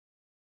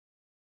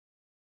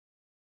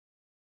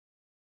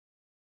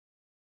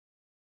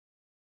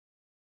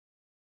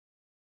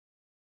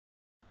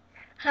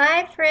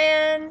Hi,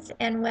 friends,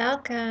 and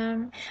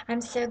welcome.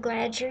 I'm so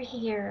glad you're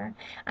here.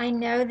 I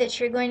know that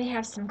you're going to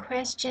have some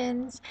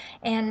questions,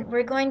 and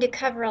we're going to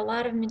cover a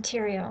lot of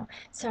material.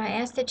 So I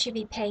ask that you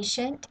be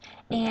patient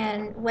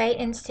and wait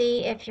and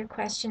see if your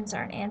questions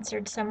aren't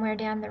answered somewhere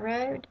down the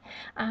road.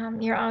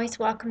 You're always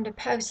welcome to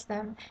post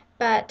them.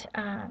 But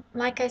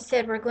like I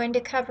said, we're going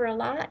to cover a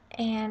lot,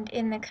 and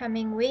in the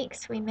coming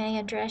weeks, we may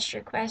address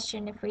your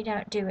question if we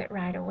don't do it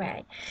right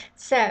away.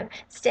 So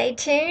stay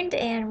tuned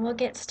and we'll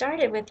get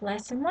started with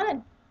lesson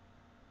one.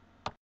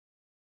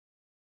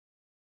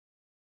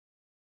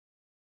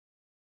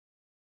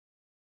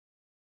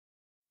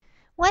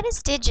 What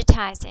is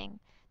digitizing?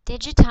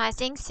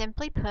 Digitizing,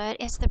 simply put,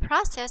 is the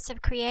process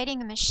of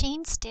creating a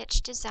machine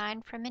stitch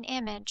design from an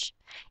image.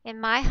 In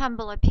my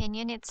humble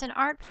opinion, it's an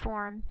art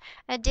form.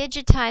 A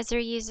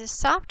digitizer uses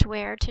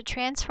software to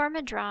transform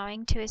a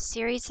drawing to a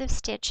series of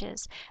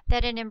stitches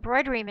that an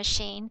embroidery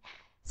machine,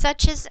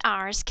 such as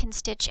ours, can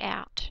stitch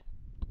out.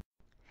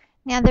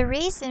 Now the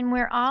reason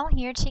we're all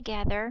here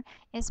together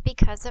is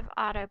because of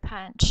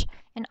Autopunch.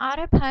 And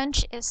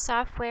Autopunch is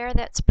software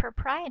that's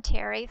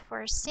proprietary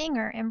for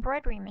Singer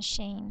embroidery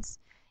machines.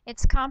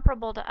 It's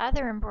comparable to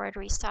other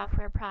embroidery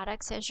software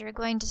products, as you're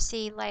going to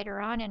see later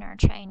on in our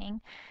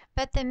training.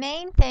 But the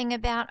main thing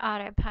about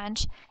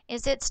Autopunch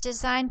is it's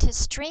designed to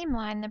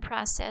streamline the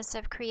process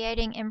of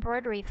creating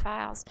embroidery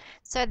files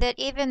so that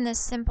even the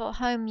simple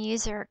home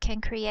user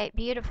can create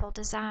beautiful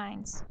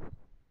designs.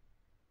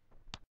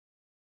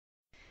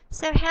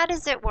 So how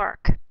does it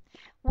work?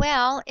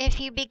 Well, if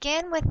you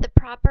begin with the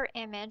proper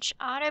image,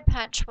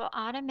 Autopunch will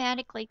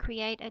automatically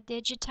create a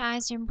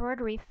digitized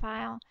embroidery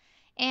file,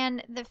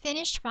 and the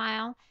finished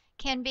file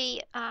can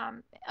be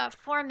a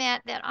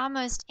format that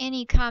almost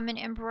any common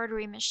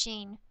embroidery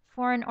machine,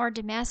 foreign or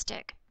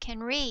domestic, can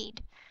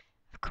read.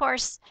 Of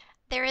course,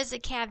 there is a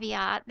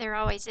caveat, there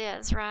always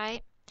is,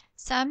 right?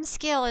 Some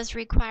skill is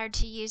required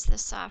to use the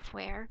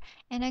software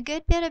and a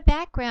good bit of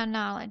background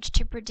knowledge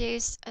to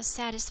produce a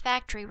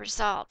satisfactory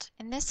result.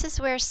 And this is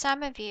where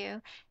some of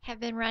you have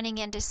been running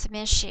into some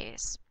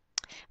issues.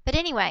 But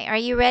anyway, are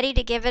you ready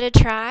to give it a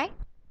try?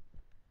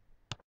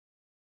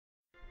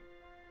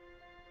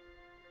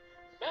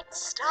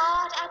 Let's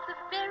start at the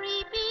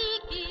very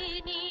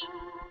beginning.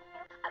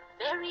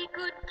 A very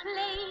good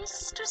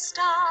place to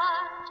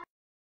start.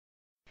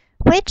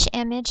 Which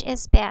image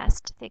is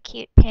best? The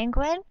cute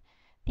penguin,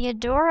 the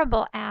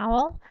adorable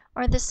owl,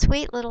 or the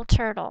sweet little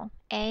turtle?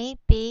 A,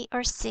 B,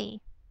 or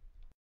C?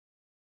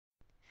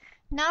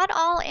 Not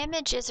all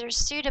images are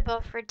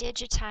suitable for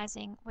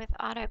digitizing with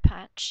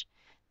Autopunch.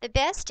 The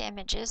best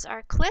images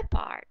are clip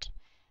art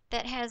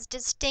that has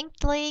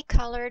distinctly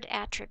colored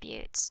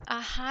attributes,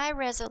 a high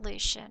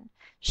resolution,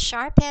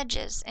 sharp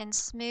edges, and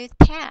smooth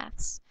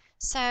paths.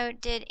 So,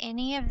 did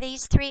any of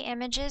these three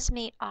images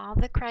meet all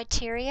the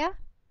criteria?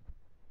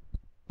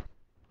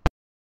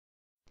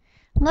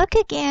 Look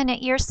again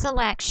at your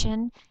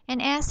selection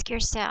and ask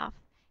yourself,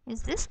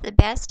 is this the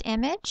best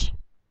image?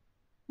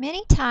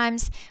 Many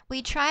times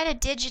we try to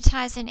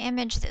digitize an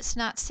image that's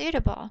not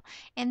suitable,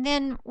 and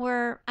then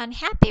we're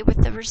unhappy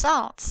with the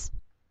results.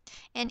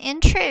 And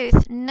in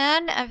truth,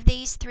 none of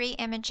these three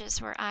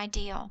images were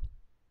ideal.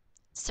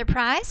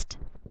 Surprised?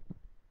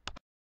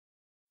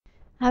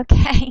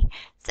 Okay,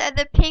 so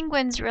the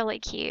penguin's really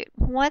cute.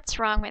 What's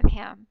wrong with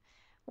him?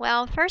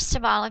 Well, first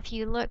of all, if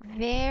you look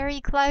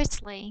very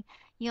closely,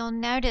 you'll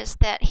notice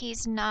that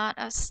he's not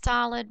a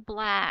solid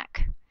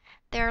black.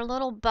 There are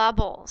little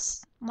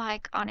bubbles,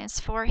 like on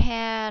his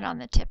forehead, on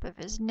the tip of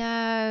his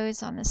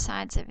nose, on the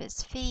sides of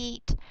his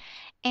feet,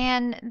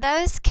 and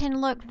those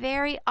can look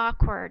very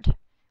awkward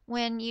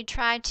when you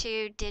try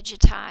to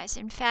digitize.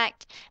 In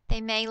fact,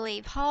 they may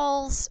leave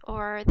holes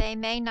or they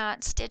may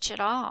not stitch at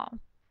all.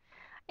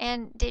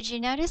 And did you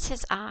notice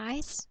his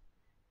eyes?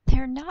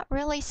 They're not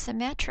really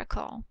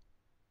symmetrical.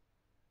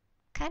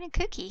 Kind of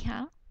kooky,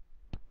 huh?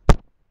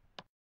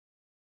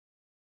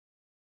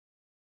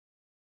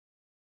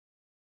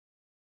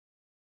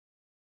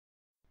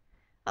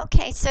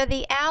 Okay, so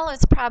the owl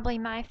is probably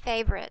my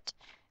favorite.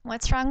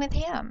 What's wrong with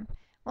him?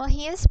 Well,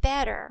 he is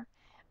better,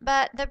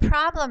 but the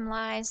problem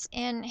lies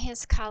in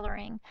his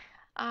coloring.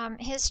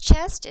 His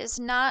chest is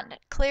not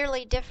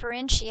clearly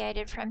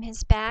differentiated from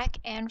his back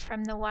and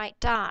from the white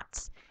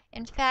dots.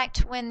 In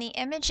fact, when the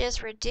image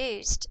is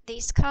reduced,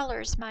 these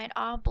colors might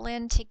all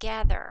blend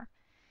together.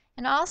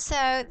 And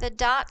also, the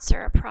dots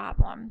are a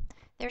problem.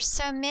 There's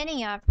so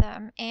many of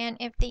them, and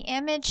if the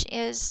image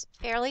is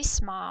fairly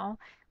small,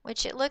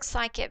 which it looks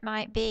like it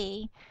might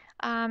be,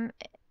 um,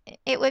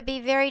 it would be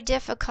very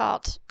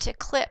difficult to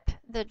clip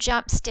the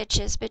jump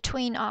stitches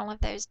between all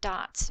of those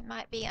dots. It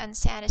might be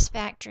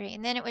unsatisfactory,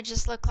 and then it would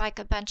just look like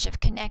a bunch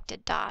of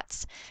connected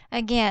dots.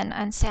 Again,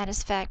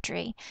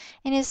 unsatisfactory.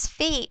 And his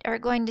feet are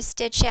going to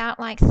stitch out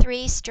like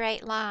three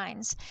straight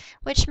lines,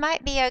 which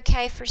might be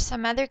okay for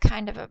some other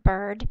kind of a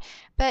bird,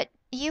 but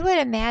you would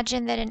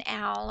imagine that an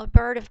owl, a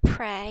bird of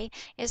prey,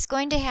 is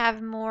going to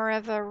have more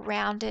of a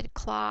rounded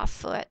claw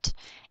foot.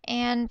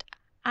 And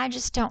I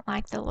just don't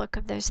like the look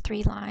of those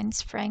three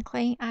lines,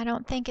 frankly. I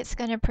don't think it's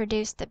going to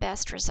produce the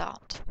best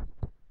result.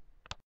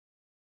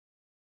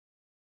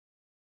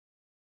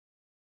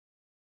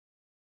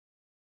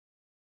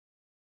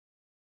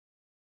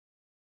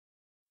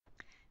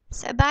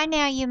 So by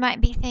now you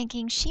might be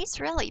thinking, she's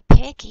really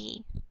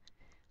picky.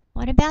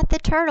 What about the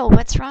turtle?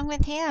 What's wrong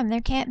with him? There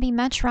can't be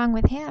much wrong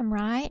with him,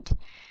 right?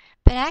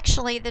 But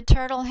actually, the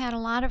turtle had a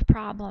lot of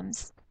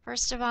problems.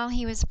 First of all,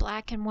 he was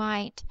black and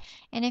white,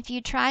 and if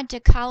you tried to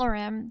color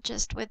him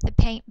just with the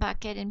paint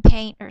bucket and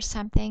paint or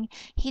something,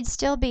 he'd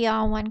still be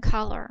all one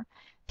color.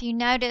 If you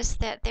notice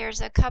that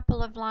there's a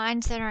couple of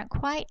lines that aren't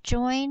quite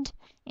joined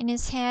in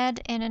his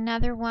head and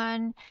another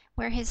one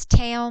where his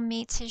tail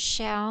meets his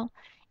shell,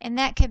 and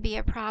that could be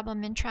a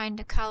problem in trying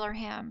to color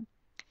him.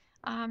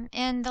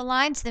 And the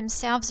lines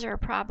themselves are a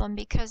problem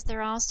because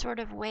they're all sort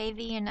of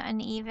wavy and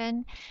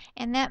uneven,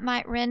 and that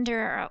might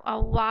render a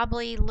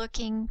wobbly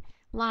looking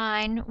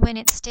line when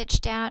it's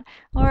stitched out,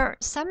 or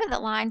some of the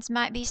lines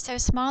might be so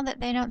small that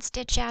they don't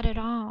stitch out at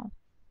all.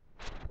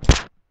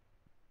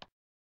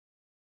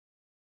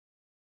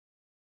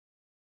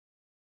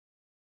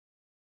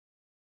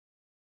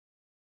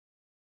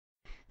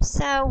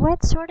 So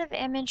what sort of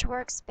image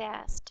works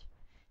best?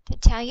 To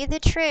tell you the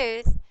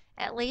truth,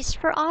 at least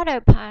for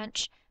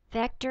Autopunch,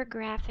 vector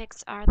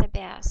graphics are the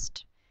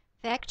best.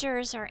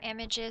 Vectors are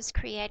images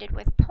created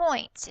with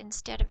points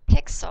instead of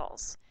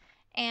pixels.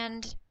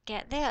 And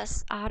get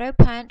this,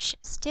 Autopunch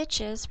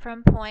stitches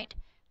from point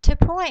to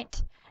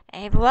point.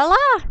 Et voila!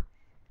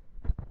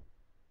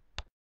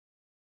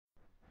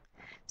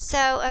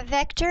 So a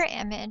vector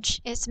image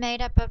is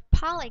made up of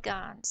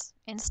polygons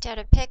instead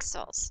of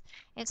pixels.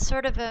 It's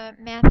sort of a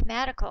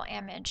mathematical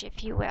image,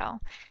 if you will.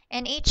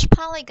 And each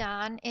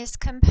polygon is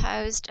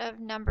composed of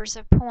numbers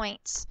of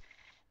points.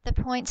 The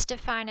points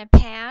define a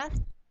path,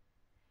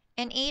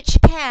 and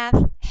each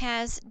path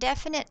has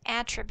definite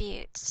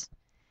attributes.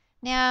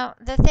 Now,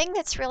 the thing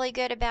that's really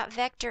good about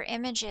vector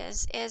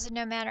images is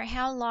no matter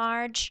how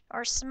large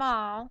or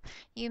small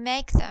you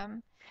make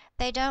them,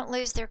 they don't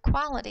lose their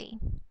quality.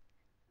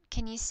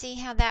 Can you see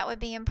how that would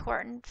be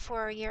important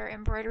for your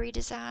embroidery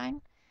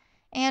design?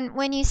 And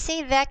when you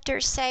see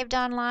vectors saved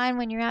online,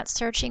 when you're out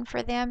searching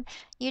for them,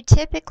 you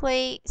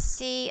typically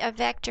see a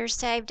vector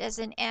saved as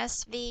an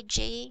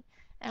SVG.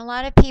 And a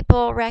lot of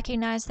people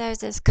recognize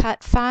those as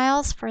cut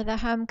files for the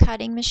home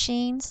cutting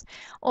machines,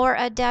 or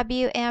a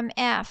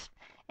WMF.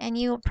 And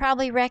you'll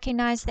probably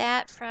recognize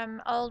that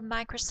from old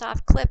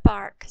Microsoft clip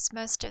art, because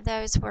most of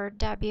those were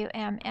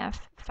WMF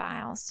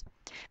files.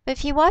 But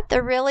if you want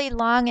the really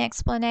long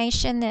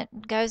explanation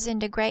that goes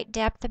into great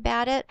depth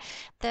about it,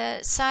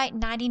 the site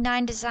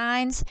 99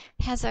 Designs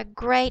has a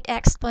great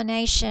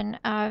explanation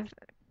of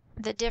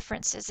the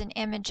differences in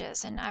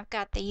images, and I've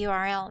got the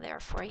URL there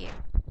for you.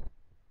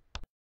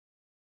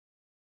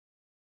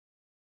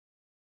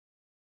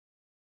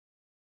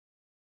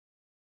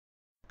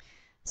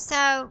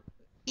 So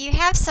you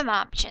have some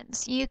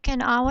options. You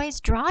can always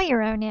draw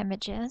your own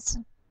images,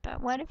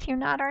 but what if you're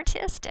not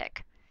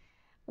artistic?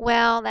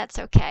 Well, that's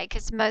okay,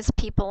 because most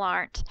people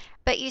aren't.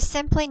 But you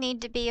simply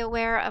need to be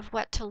aware of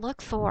what to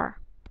look for.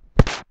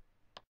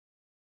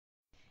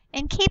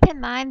 And keep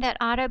in mind that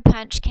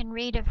Autopunch can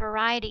read a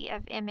variety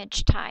of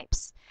image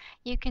types.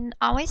 You can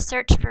always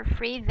search for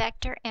free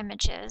vector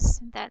images,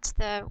 that's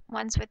the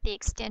ones with the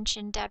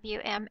extension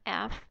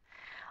WMF,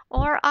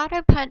 or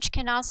Autopunch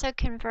can also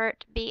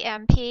convert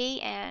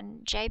BMP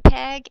and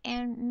JPEG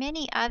and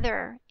many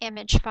other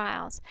image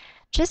files.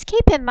 Just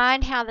keep in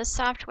mind how the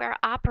software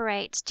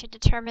operates to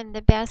determine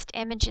the best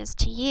images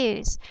to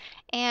use.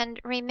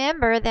 And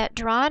remember that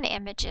drawn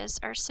images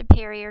are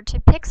superior to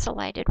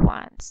pixelated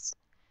ones.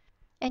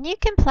 And you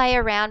can play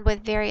around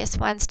with various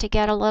ones to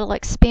get a little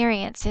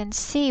experience and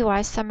see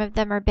why some of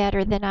them are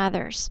better than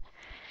others.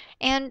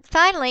 And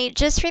finally,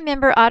 just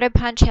remember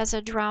Autopunch has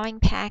a drawing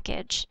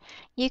package.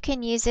 You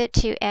can use it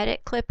to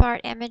edit clip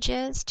art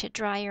images, to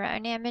draw your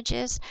own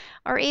images,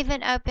 or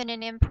even open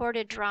an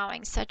imported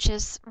drawing such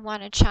as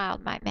one a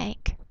child might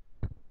make.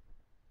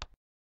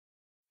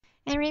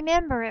 And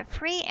remember, a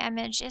free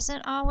image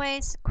isn't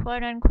always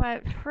quote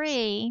unquote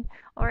free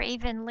or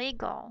even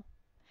legal.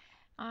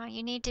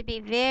 You need to be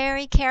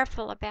very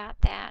careful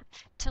about that.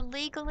 To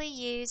legally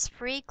use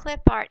free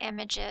clip art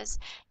images,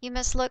 you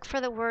must look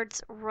for the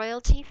words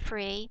royalty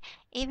free,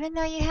 even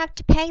though you have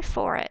to pay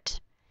for it.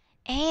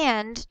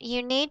 And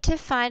you need to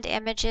find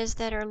images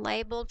that are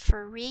labeled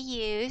for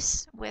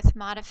reuse with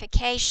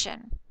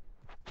modification.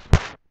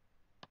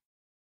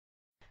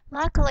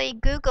 Luckily,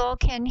 Google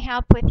can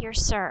help with your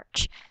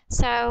search.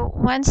 So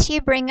once you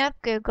bring up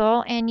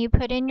Google and you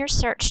put in your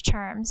search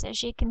terms,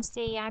 as you can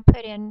see, I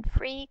put in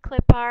free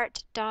clip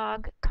art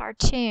dog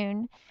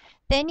cartoon.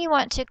 Then you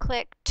want to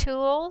click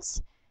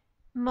Tools,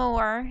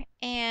 More,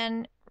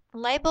 and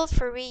Label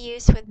for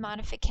Reuse with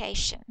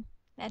Modification.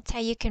 That's how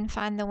you can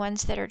find the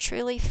ones that are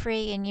truly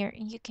free and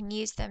you can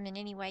use them in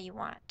any way you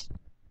want.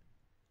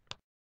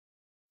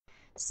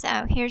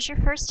 So here's your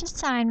first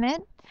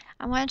assignment.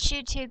 I want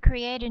you to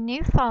create a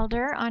new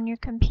folder on your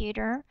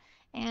computer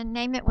and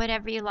name it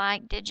whatever you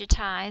like,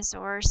 Digitize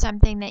or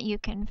something that you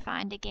can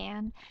find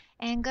again.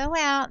 And go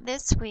out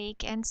this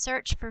week and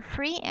search for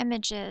free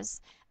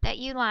images that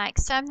you like,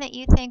 some that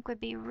you think would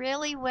be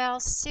really well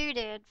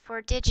suited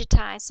for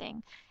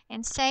digitizing,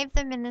 and save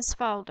them in this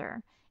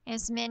folder,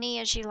 as many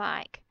as you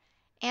like.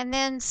 and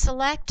then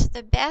select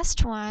the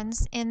best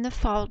ones in the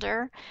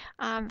folder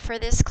for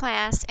this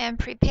class and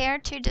prepare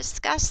to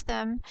discuss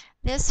them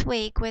this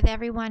week with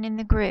everyone in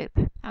the group.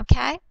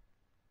 Okay?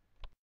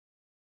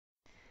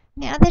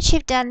 Now that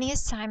you've done the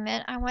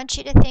assignment, I want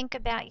you to think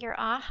about your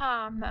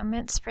aha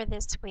moments for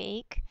this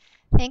week.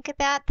 Think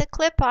about the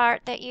clip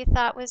art that you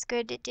thought was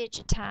good to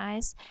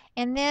digitize,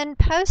 and then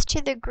post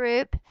to the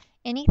group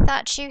any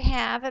thoughts you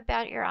have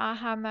about your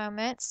aha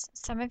moments,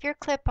 some of your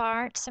clip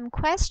art, some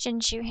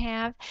questions you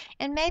have,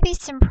 and maybe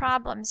some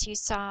problems you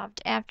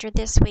solved after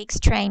this week's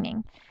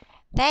training.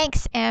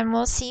 Thanks, and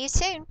we'll see you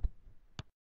soon.